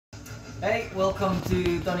Hey, welcome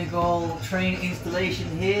to Donegal train installation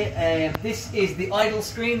here. This is the idle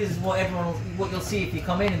screen. This is what you'll see if you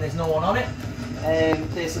come in and there's no one on it.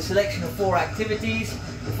 There's a selection of 4 activities.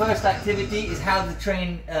 The first activity is how the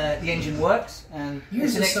engine works, and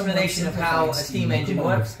it's an explanation of how a steam engine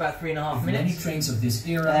works, about 3.5 minutes. Many trains of this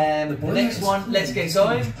era. The next one, let's get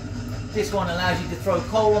going. This one allows you to throw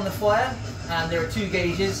coal on the fire, and there are 2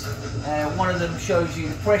 gauges. One of them shows you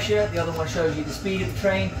the pressure, the other one shows you the speed of the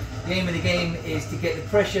train. The aim of the game is to get the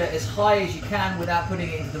pressure as high as you can without putting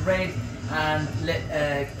it into the red, and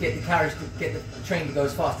get the train to go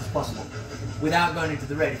as fast as possible without going into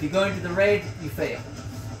the red. If you go into the red, you fail.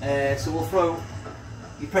 So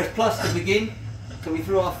you press plus to begin. So we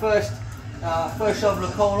threw our first shovel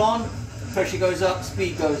of coal on, pressure goes up,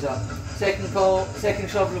 speed goes up. Second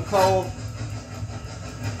shovel of coal,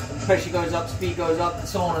 pressure goes up, speed goes up, and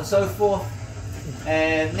so on and so forth.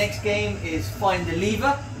 Next game is find the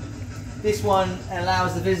lever. This one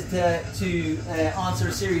allows the visitor to answer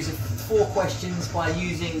a series of 4 questions by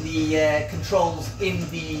using the controls in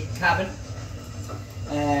the cabin.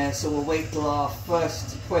 So we'll wait till our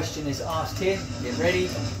first question is asked here. Get ready.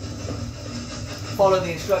 Follow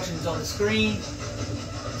the instructions on the screen.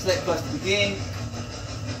 Select plus to begin.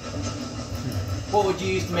 What would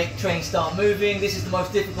you use to make the train start moving? This is the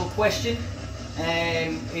most difficult question.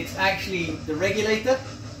 It's actually the regulator,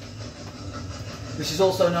 which is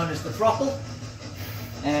also known as the throttle.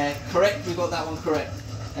 Correct, we got that one correct.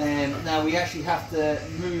 Now we actually have to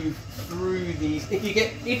move through these. If you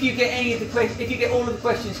get all of the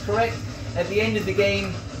questions correct at the end of the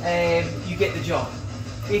game, you get the job.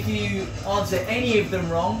 If you answer any of them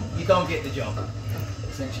wrong, you don't get the job,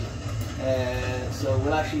 essentially. So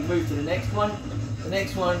we'll actually move to the next one. The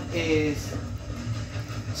next one is,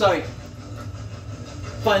 sorry,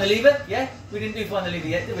 find the lever. Yeah, we didn't do find the lever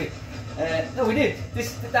yet, did we? No, we did.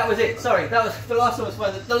 That was it. Sorry, that was the last one. Was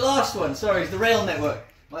fine. The last one, sorry, is the rail network.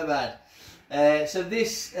 My bad. So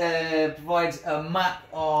this provides a map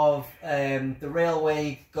of the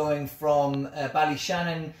railway going from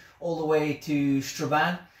Ballyshannon all the way to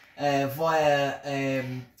Strabane via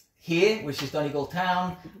here, which is Donegal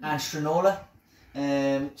town, and Stranorla.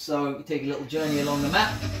 So you take a little journey along the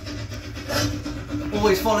map.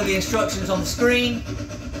 Always follow the instructions on the screen.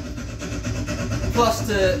 Plus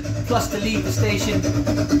to leave the station.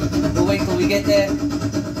 We'll wait till we get there.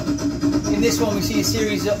 In this one we see a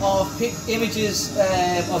series of images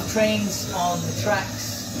of trains on the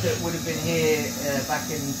tracks that would have been here back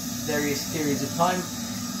in various periods of time.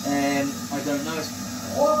 I don't know.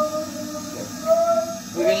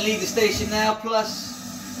 We're going to leave the station now,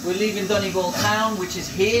 plus we're leaving Donegal town, which is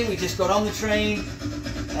here. We just got on the train,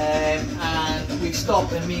 and we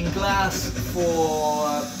stop in Mean-Glass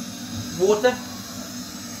for water,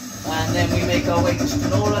 and then we make our way to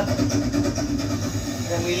Stranorla.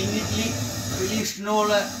 Then we leave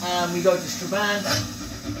Stranorla and we go to Strabane.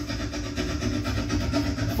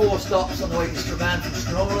 4 stops on the way to Strabane from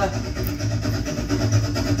Stranorla.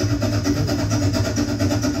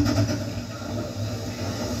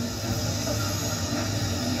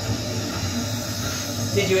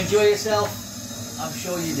 Did you enjoy yourself? I'm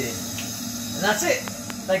sure you did. And that's it.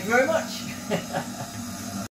 Thank you very much.